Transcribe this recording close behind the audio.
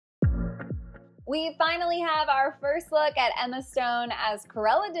We finally have our first look at Emma Stone as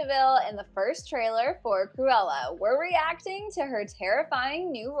Cruella De Villie in the first trailer for Cruella. We're reacting to her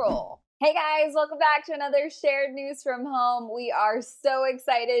terrifying new role. Hey guys, welcome back to another shared news from home. We are so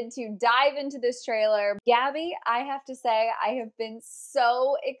excited to dive into this trailer. Gabby, I have to say, I have been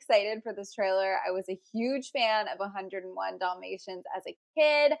so excited for this trailer. I was a huge fan of 101 Dalmatians as a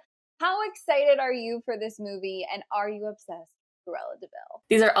kid. How excited are you for this movie, and are you obsessed with Cruella De Villie?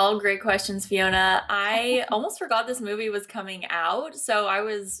 These are all great questions, Fiona. I almost forgot this movie was coming out, so I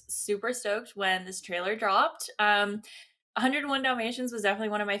was super stoked when this trailer dropped. 101 Dalmatians was definitely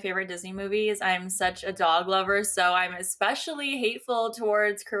one of my favorite Disney movies. I'm such a dog lover, so I'm especially hateful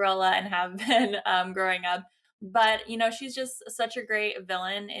towards Cruella and have been growing up. But, you know, she's just such a great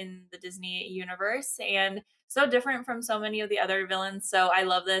villain in the Disney universe and so different from so many of the other villains. So I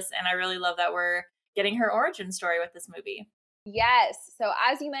love this, and I really love that we're getting her origin story with this movie. Yes. So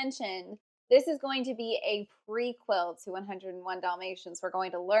as you mentioned, this is going to be a prequel to 101 Dalmatians. We're going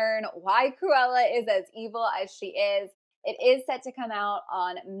to learn why Cruella is as evil as she is. It is set to come out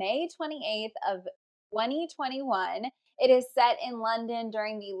on May 28th of 2021. It is set in London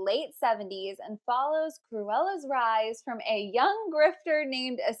during the late 70s and follows Cruella's rise from a young grifter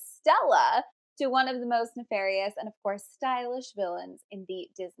named Estella to one of the most nefarious and, of course, stylish villains in the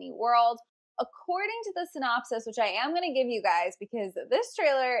Disney world. According to the synopsis, which I am going to give you guys because this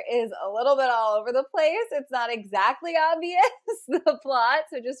trailer is a little bit all over the place, it's not exactly obvious, the plot.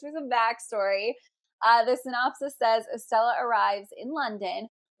 So, just for some backstory, the synopsis says Estella arrives in London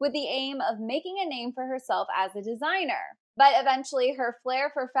with the aim of making a name for herself as a designer. But eventually, her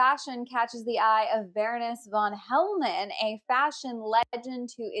flair for fashion catches the eye of Baroness von Hellman, a fashion legend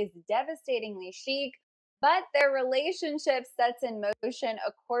who is devastatingly chic. But their relationship sets in motion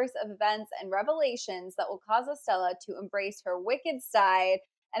a course of events and revelations that will cause Estella to embrace her wicked side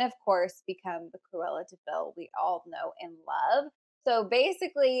and, of course, become the Cruella De Villie we all know and love. So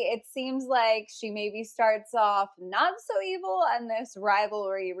basically, it seems like she maybe starts off not so evil, and this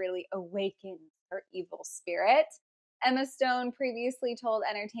rivalry really awakens her evil spirit. Emma Stone previously told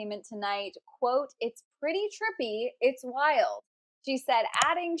Entertainment Tonight, quote, "It's pretty trippy, it's wild." She said,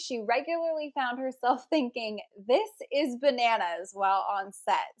 adding she regularly found herself thinking, "This is bananas," while on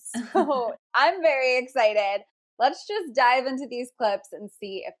set. So I'm very excited. Let's just dive into these clips and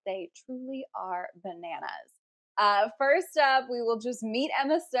see if they truly are bananas. First up, we will just meet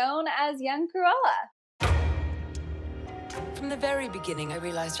Emma Stone as young Cruella. From the very beginning, I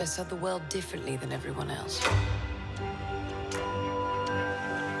realized I saw the world differently than everyone else.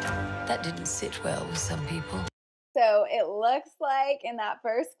 That didn't sit well with some people. So it looks like in that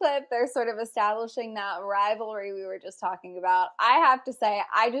first clip, they're sort of establishing that rivalry we were just talking about. I have to say,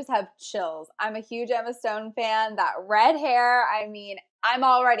 I just have chills. I'm a huge Emma Stone fan. That red hair, I mean, I'm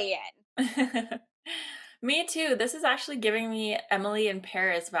already in. Me too. This is actually giving me Emily in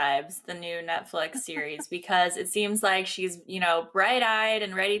Paris vibes, the new Netflix series, because it seems like she's, you know, bright-eyed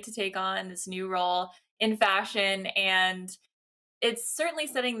and ready to take on this new role in fashion. And it's certainly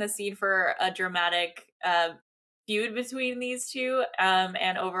setting the scene for a dramatic feud between these two,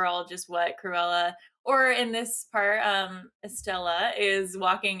 and overall just what Cruella, or in this part, Estella, is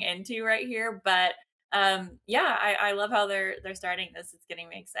walking into right here. But yeah, I love how they're starting this. It's getting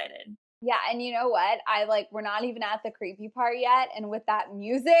me excited. Yeah, and you know what? We're not even at the creepy part yet. And with that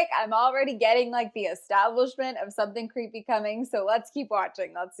music, I'm already getting like the establishment of something creepy coming. So let's keep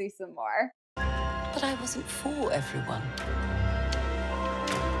watching. Let's see some more. But I wasn't for everyone.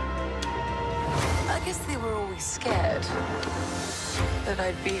 I guess they were always scared that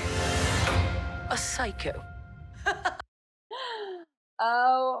I'd be a psycho.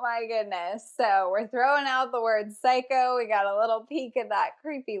 Oh my goodness. So we're throwing out the word psycho. We got a little peek of that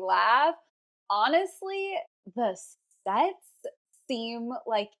creepy laugh. Honestly, the sets seem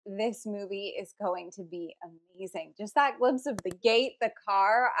like this movie is going to be amazing. Just that glimpse of the gate, the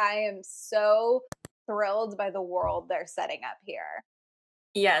car. I am so thrilled by the world they're setting up here.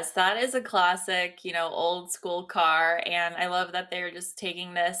 Yes, that is a classic, you know, old school car. And I love that they're just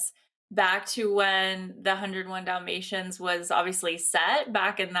taking this back to when the 101 Dalmatians was obviously set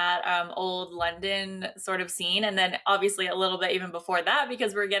back in that old London sort of scene. And then obviously a little bit even before that,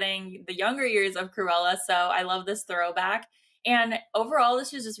 because we're getting the younger years of Cruella. So I love this throwback. And overall,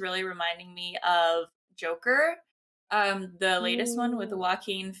 this is just really reminding me of Joker, the latest one with Ooh.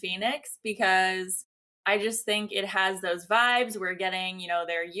 Joaquin Phoenix, because I just think it has those vibes. We're getting, you know,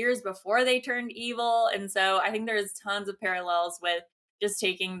 their years before they turned evil. And so I think there's tons of parallels with just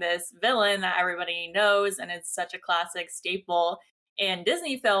taking this villain that everybody knows, and it's such a classic staple in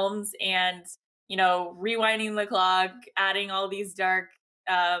Disney films, and, you know, rewinding the clock, adding all these dark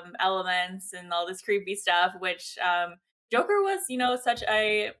elements and all this creepy stuff, which Joker was, such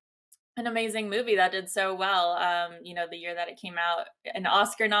an amazing movie that did so well, the year that it came out, and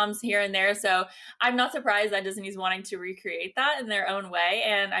Oscar noms here and there. So I'm not surprised that Disney's wanting to recreate that in their own way.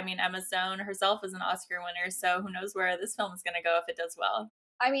 And I mean, Emma Stone herself is an Oscar winner, so who knows where this film is going to go if it does well.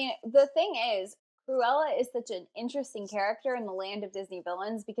 I mean, the thing is, Cruella is such an interesting character in the land of Disney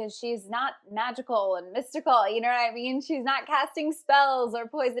villains because she's not magical and mystical. You know what I mean? She's not casting spells or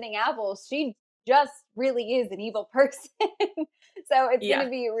poisoning apples. She just really is an evil person. So it's going Yeah. to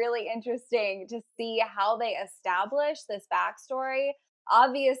be really interesting to see how they establish this backstory.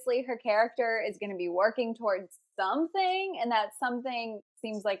 Obviously, her character is going to be working towards something, and that something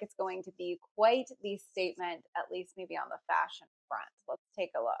seems like it's going to be quite the statement, at least maybe on the fashion front. Let's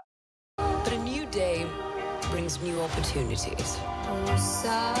take a look. But a new day brings new opportunities.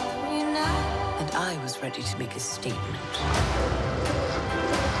 And I was ready to make a statement.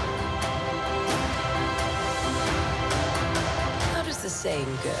 How does the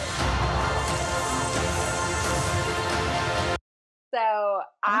saying go? So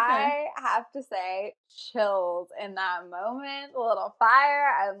I have to say, chills in that moment, a little fire.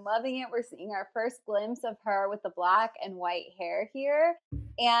 I'm loving it. We're seeing our first glimpse of her with the black and white hair here.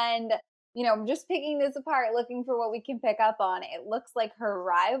 And, I'm just picking this apart, looking for what we can pick up on. It looks like her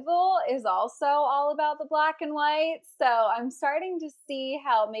rival is also all about the black and white. So I'm starting to see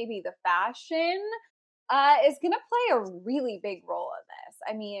how maybe the fashion is going to play a really big role in this.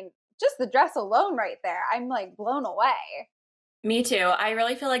 I mean, just the dress alone right there, I'm like blown away. Me too. I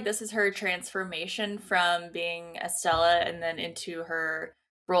really feel like this is her transformation from being Estella and then into her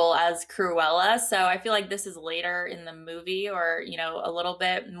role as Cruella. So I feel like this is later in the movie or, a little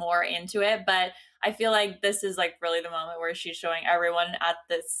bit more into it. But I feel like this is like really the moment where she's showing everyone at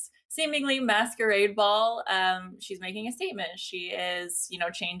this seemingly masquerade ball. She's making a statement. She is,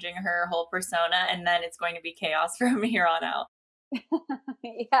 changing her whole persona, and then it's going to be chaos from here on out.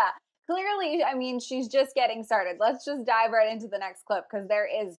 Yeah. Clearly, I mean, she's just getting started. Let's just dive right into the next clip because there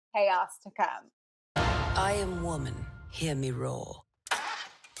is chaos to come. I am woman. Hear me roar.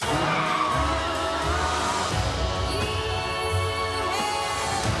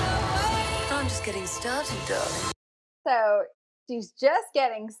 I'm just getting started, darling. So she's just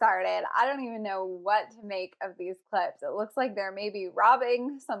getting started. I don't even know what to make of these clips. It looks like they're maybe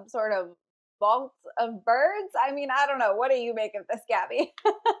robbing some sort of vault of birds. I mean, I don't know. What do you make of this, Gabby?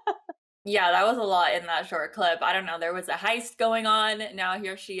 Yeah, that was a lot in that short clip. I don't know. There was a heist going on. Now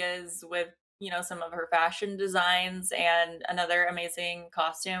here she is with, some of her fashion designs and another amazing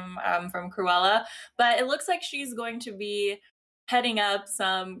costume from Cruella. But it looks like she's going to be heading up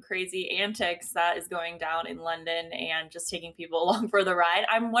some crazy antics that is going down in London and just taking people along for the ride.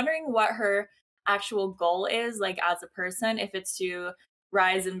 I'm wondering what her actual goal is, like as a person, if it's to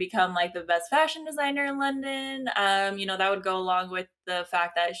rise and become like the best fashion designer in London. That would go along with the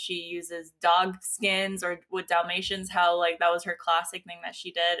fact that she uses dog skins or with Dalmatians, how like that was her classic thing that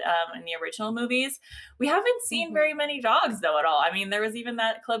she did in the original movies. We haven't seen very many dogs though at all. I mean, there was even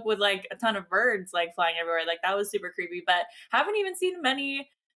that clip with like a ton of birds like flying everywhere. Like that was super creepy, but haven't even seen many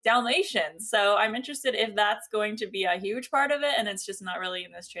Dalmatians. So I'm interested if that's going to be a huge part of it and it's just not really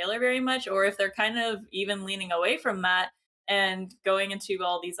in this trailer very much, or if they're kind of even leaning away from that and going into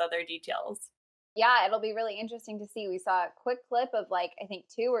all these other details. Yeah, it'll be really interesting to see. We saw a quick clip of like, I think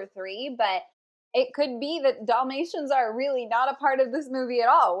 2 or 3, but it could be that Dalmatians are really not a part of this movie at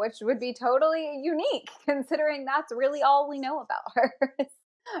all, which would be totally unique considering that's really all we know about her.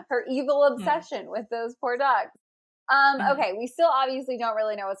 Her evil obsession with those poor dogs. Okay, we still obviously don't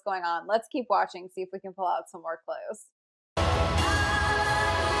really know what's going on. Let's keep watching, see if we can pull out some more clues.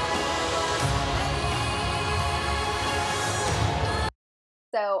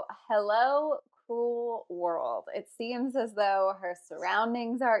 So, hello, cruel world. It seems as though her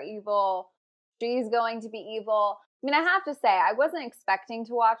surroundings are evil. She's going to be evil. I mean, I have to say, I wasn't expecting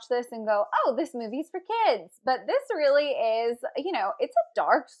to watch this and go, oh, this movie's for kids. But this really is, it's a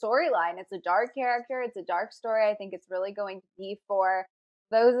dark storyline. It's a dark character. It's a dark story. I think it's really going to be for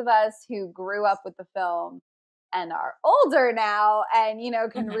those of us who grew up with the film and are older now and,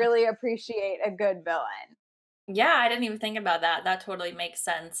 can really appreciate a good villain. Yeah, I didn't even think about that. That totally makes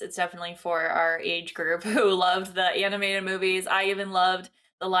sense. It's definitely for our age group who loved the animated movies. I even loved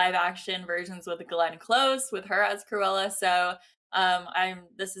the live action versions with Glenn Close with her as Cruella. So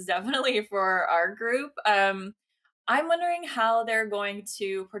this is definitely for our group. I'm wondering how they're going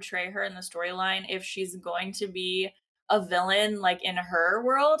to portray her in the storyline, if she's going to be a villain like in her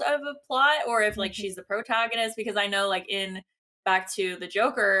world of a plot, or if like she's the protagonist, because I know like in back to the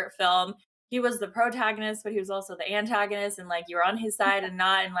Joker film, he was the protagonist, but he was also the antagonist, and like you were on his side and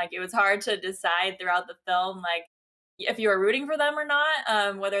not, and like it was hard to decide throughout the film, like if you were rooting for them or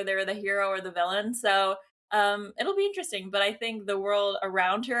not, whether they were the hero or the villain. So it'll be interesting, but I think the world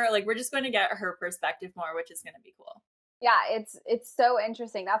around her, like we're just going to get her perspective more, which is going to be cool. Yeah, it's so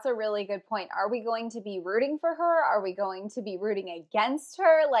interesting. That's a really good point. Are we going to be rooting for her? Are we going to be rooting against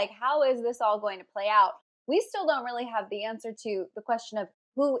her? Like, how is this all going to play out? We still don't really have the answer to the question of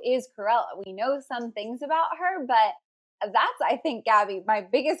who is Cruella. We know some things about her, but that's, I think, Gabby, my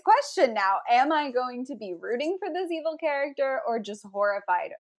biggest question now. Am I going to be rooting for this evil character or just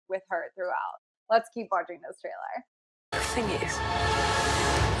horrified with her throughout? Let's keep watching this trailer. The thing is,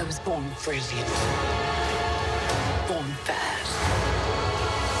 I was born brilliant, born bad,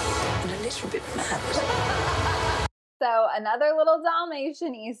 and a little bit mad. So another little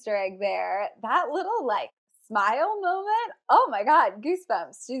Dalmatian Easter egg there. That little like smile moment. Oh my God,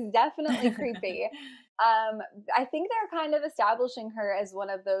 goosebumps. She's definitely creepy. I think they're kind of establishing her as one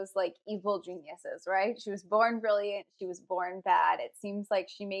of those like evil geniuses, right? She was born brilliant. She was born bad. It seems like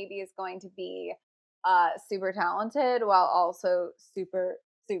she maybe is going to be super talented while also super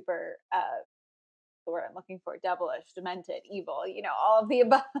the word I'm looking for, devilish, demented, evil, all of the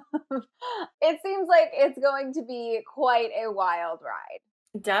above. It seems like it's going to be quite a wild ride.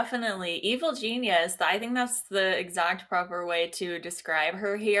 Definitely. Evil genius. I think that's the exact proper way to describe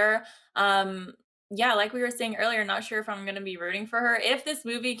her here. Yeah, like we were saying earlier, not sure if I'm going to be rooting for her. If this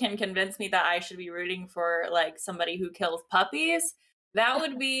movie can convince me that I should be rooting for like somebody who kills puppies, that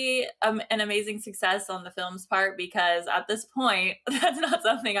would be an amazing success on the film's part, because at this point, that's not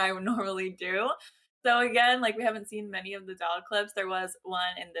something I would normally do. So again, like we haven't seen many of the doll clips. There was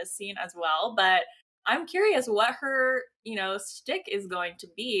one in this scene as well, but I'm curious what her, stick is going to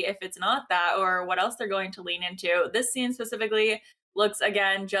be if it's not that, or what else they're going to lean into. This scene specifically looks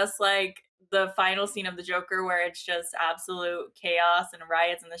again just like the final scene of the Joker, where it's just absolute chaos and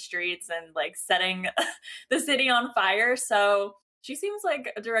riots in the streets and like setting the city on fire. So she seems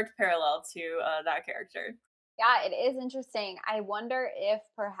like a direct parallel to that character. Yeah, it is interesting. I wonder if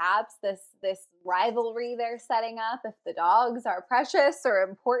perhaps this rivalry they're setting up, if the dogs are precious or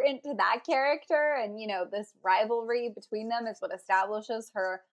important to that character, and this rivalry between them is what establishes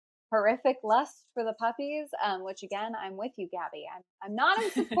her horrific lust for the puppies. Which again, I'm with you, Gabby. I'm not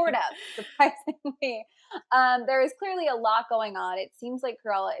in support of, surprisingly. There is clearly a lot going on. It seems like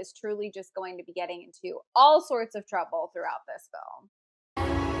Cruella is truly just going to be getting into all sorts of trouble throughout this film.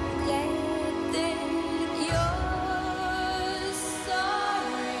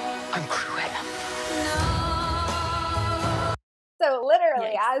 I'm Cruella. So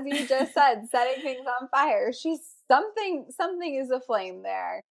literally, Yikes. as you just said, setting things on fire. She's something is aflame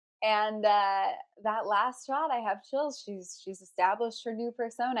there. And that last shot, I have chills. She's established her new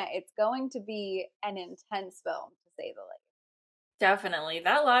persona. It's going to be an intense film, to say the least. Definitely.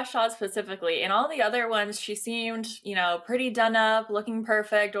 That last shot specifically. In all the other ones, she seemed, pretty done up, looking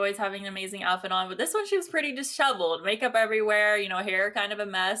perfect, always having an amazing outfit on. But this one, she was pretty disheveled, makeup everywhere, hair kind of a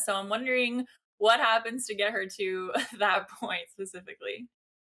mess. So I'm wondering what happens to get her to that point specifically.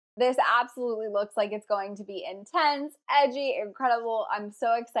 This absolutely looks like it's going to be intense, edgy, incredible. I'm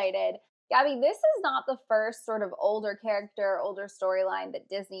so excited. Gabby, this is not the first sort of older character, older storyline that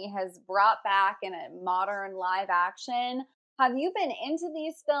Disney has brought back in a modern live action. Have you been into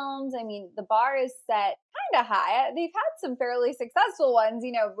these films? I mean, the bar is set kind of high. They've had some fairly successful ones,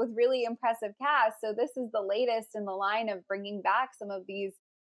 with really impressive casts. So this is the latest in the line of bringing back some of these,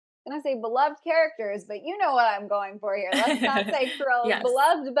 I'm going to say beloved characters, but you know what I'm going for here. Let's not say Cruella's Yes.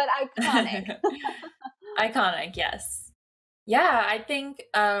 beloved, but iconic. Iconic, yes. Yeah, I think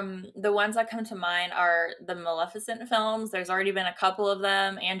the ones that come to mind are the Maleficent films. There's already been a couple of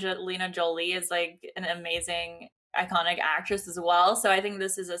them. Angelina Jolie is like an amazing, iconic actress as well. So I think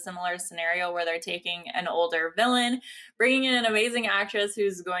this is a similar scenario where they're taking an older villain, bringing in an amazing actress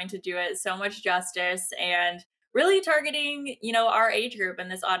who's going to do it so much justice, and really targeting, our age group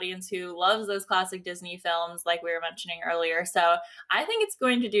and this audience who loves those classic Disney films, like we were mentioning earlier. So I think it's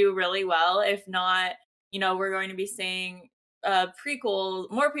going to do really well. If not, we're going to be seeing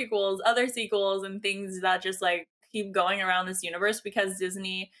prequels, more prequels, other sequels, and things that just like keep going around this universe, because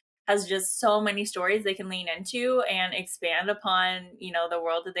Disney has just so many stories they can lean into and expand upon, the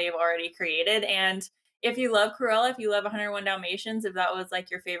world that they've already created. And if you love Cruella, if you love 101 Dalmatians, if that was like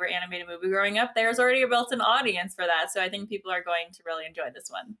your favorite animated movie growing up, there's already a built-in audience for that. So I think people are going to really enjoy this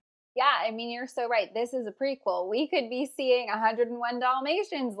one. Yeah, I mean, you're so right. This is a prequel. We could be seeing 101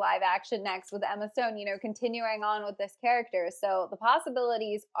 Dalmatians live action next with Emma Stone, continuing on with this character. So the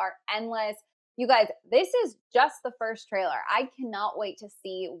possibilities are endless. You guys, this is just the first trailer. I cannot wait to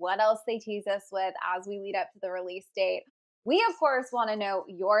see what else they tease us with as we lead up to the release date. We, of course, want to know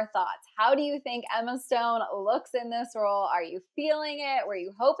your thoughts. How do you think Emma Stone looks in this role? Are you feeling it? Were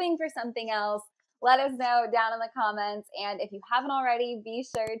you hoping for something else? Let us know down in the comments. And if you haven't already, be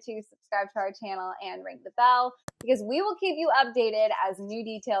sure to subscribe to our channel and ring the bell because we will keep you updated as new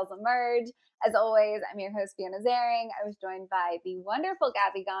details emerge. As always, I'm your host, Fiona Zaring. I was joined by the wonderful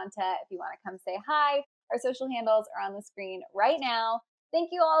Gabby Gonta. If you want to come say hi, our social handles are on the screen right now. Thank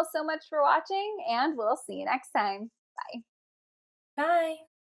you all so much for watching, and we'll see you next time. Bye. Bye.